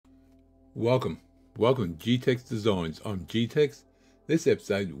Welcome to G-Tex Designs. I'm G-Tex. This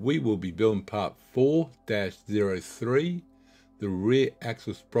episode we will be building part 4-03, the rear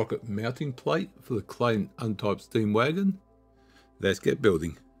axle sprocket mounting plate for the Clayton Undertype steam wagon. Let's get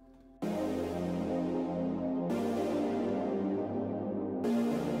building.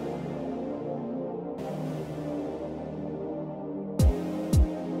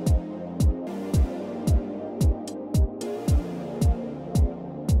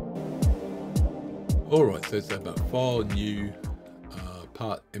 Alright, so it's about file new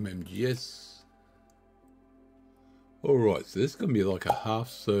part MMGS. Alright, so this is going to be like a half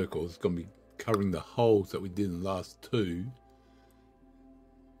circle. It's going to be covering the holes that we did in the last two.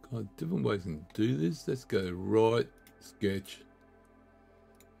 Kind of different ways to do this. Let's go right, sketch.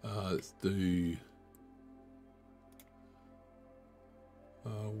 Let's do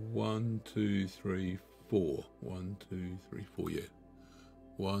 1, 2, 3, 4. 1, 2, 3, 4, yeah.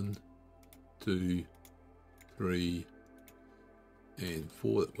 1, 2, 3 and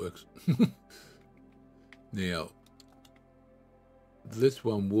 4, that works. Now this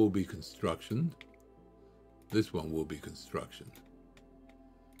one will be construction, this one will be construction.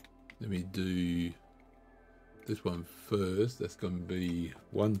 Let me do this one first. That's going to be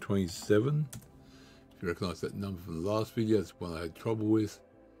 127. If you recognize that number from the last video, that's one I had trouble with.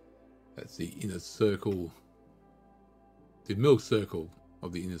 That's the inner circle, the middle circle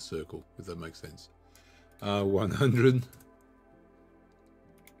of the inner circle, if that makes sense. 100.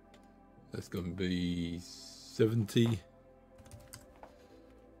 That's going to be 70.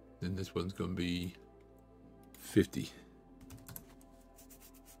 Then this one's going to be 50.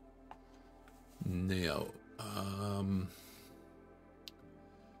 Now,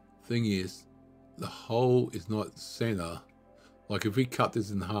 thing is, the hole is not center. Like if we cut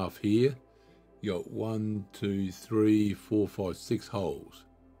this in half here, you got 1, 2, 3, 4, 5, 6 holes.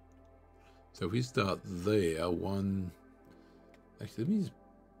 So if we start there, one, actually let me just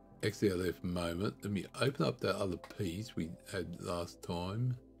exit out there for a moment. Let me open up that other piece we had last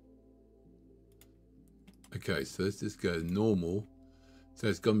time. Okay, so let's just go normal. So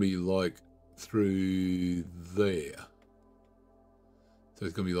it's going to be like through there. So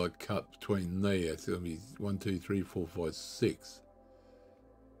it's going to be like cut between there. It's going to be 1, 2, 3, 4, 5, 6.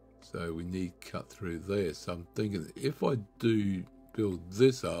 So we need cut through there. So I'm thinking if I do build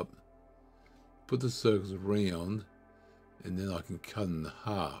this up, put the circles around, and then I can cut in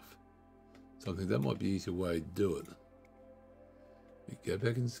half. So I think that might be an easier way to do it. We go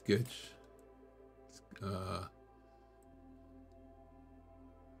back and sketch.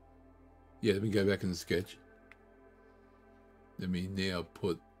 Yeah, let me go back and sketch. Let me now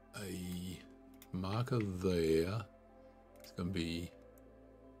put a marker there. It's going to be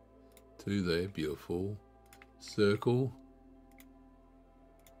 2 there, beautiful. Circle.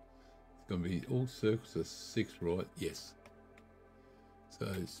 It's going to be all circles are 6, right? Yes. So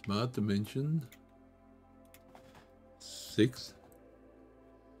smart dimension 6.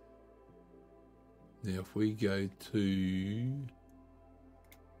 Now if we go to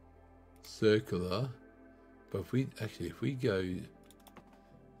circular, but if we go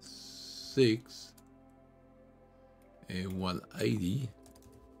 6 and 180,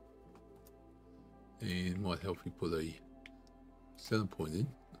 and might help if we put a center point in,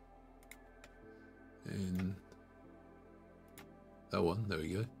 and that one, there we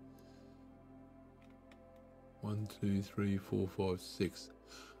go. 1, 2, 3, 4, 5, 6.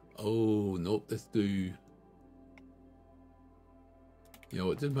 Oh nope, let's do, you know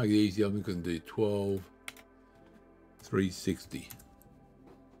what, just make it easy. I'm going to do 12, 360.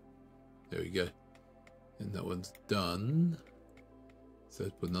 There we go. And that one's done. So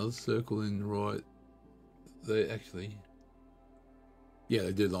let's put another circle in right there. Actually, yeah,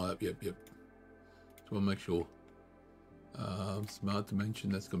 they did line up. Yep. Just want to make sure. Smart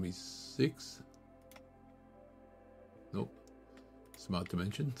dimension, that's going to be 6. Nope. Smart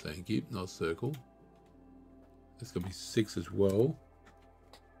dimension, thank you, not circle. That's going to be 6 as well.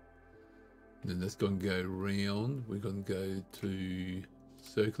 And then that's going to go round. We're going to go to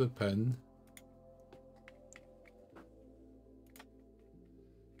circular pattern.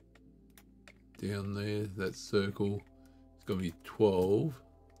 Down there, that circle. It's going to be 12.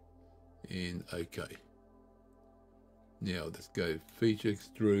 And okay. Now let's go feature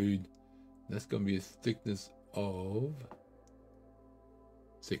extrude. That's going to be a thickness of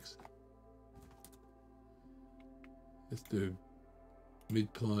 6. Let's do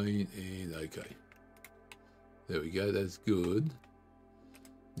mid plane and okay. There we go, that's good.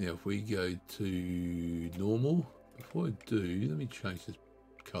 Now if we go to normal, before I do, let me change this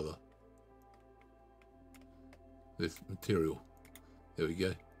color. This material. There we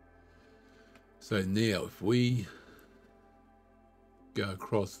go. So now if we go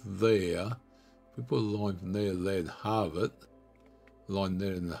across there, if we put a line from there and halve it, line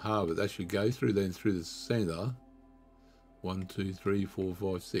there and halve it, that should go through then through the center. 1, 2, 3, 4,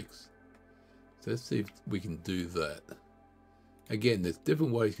 5, 6. So let's see if we can do that. Again, there's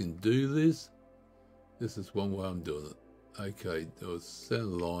different ways you can do this. This is one way I'm doing it. Okay, do a center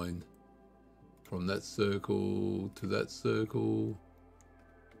line from that circle to that circle.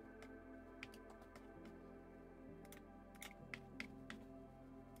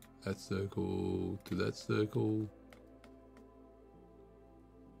 That circle to that circle.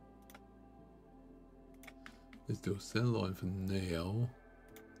 Let's do a center line for now.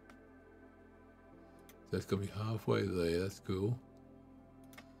 That's going to be halfway there. That's cool.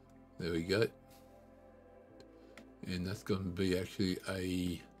 There we go. And that's going to be actually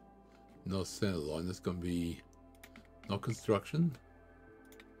a not center line. That's going to be not construction.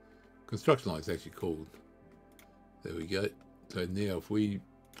 Construction line is actually called. There we go. So now if we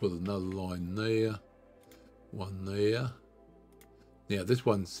put another line there, one there. Now this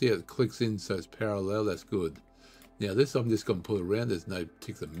one, see how it clicks in so it's parallel, that's good. Now this I'm just going to put around, there's no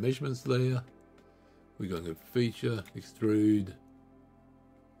particular measurements there. We're going to feature, extrude,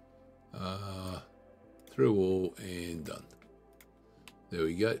 through all, and done. There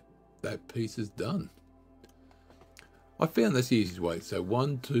we go. That piece is done. I found that's the easiest way. So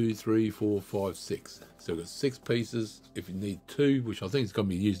 1, 2, 3, 4, 5, 6. So we've got 6 pieces. If you need 2, which I think it's going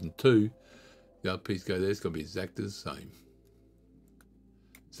to be using 2, the other piece go there. It's going to be exactly the same.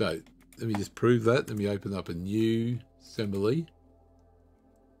 So let me just prove that. Let me open up a new assembly.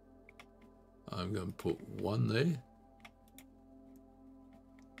 I'm going to put 1 there.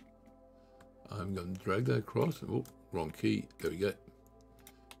 I'm going to drag that across. Oh, wrong key. There we go.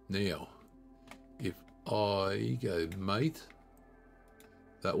 Now, if I go mate,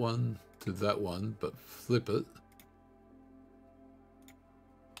 that one to that one, but flip it.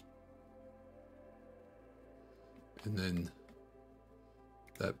 And then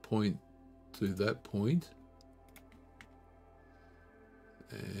that point to that point.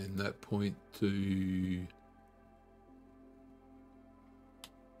 And that point to,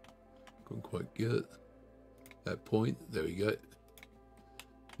 couldn't quite get it, that point, there we go.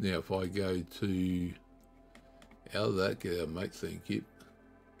 Now if I go to, out of that, get our mate, thank you.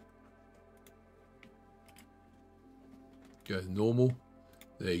 Go to normal,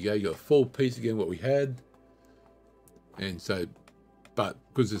 there you go, you got a full piece again, what we had. And so, but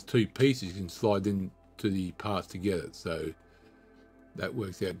because there's 2 pieces, you can slide into the parts to get it, so that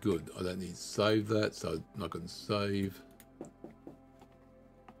works out good. I don't need to save that, so I'm not going to save.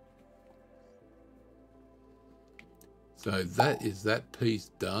 So that is that piece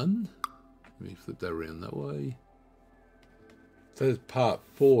done. Let me flip that around that way. So that's part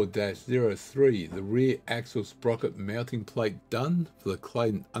 4-03, the rear axle sprocket mounting plate done for the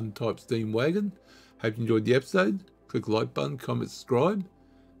Clayton Undertype steam wagon. Hope you enjoyed the episode. Click the like button, comment, subscribe.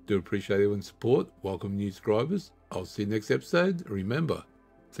 Do appreciate everyone's support. Welcome new subscribers. I'll see you next episode. Remember,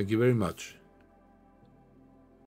 thank you very much.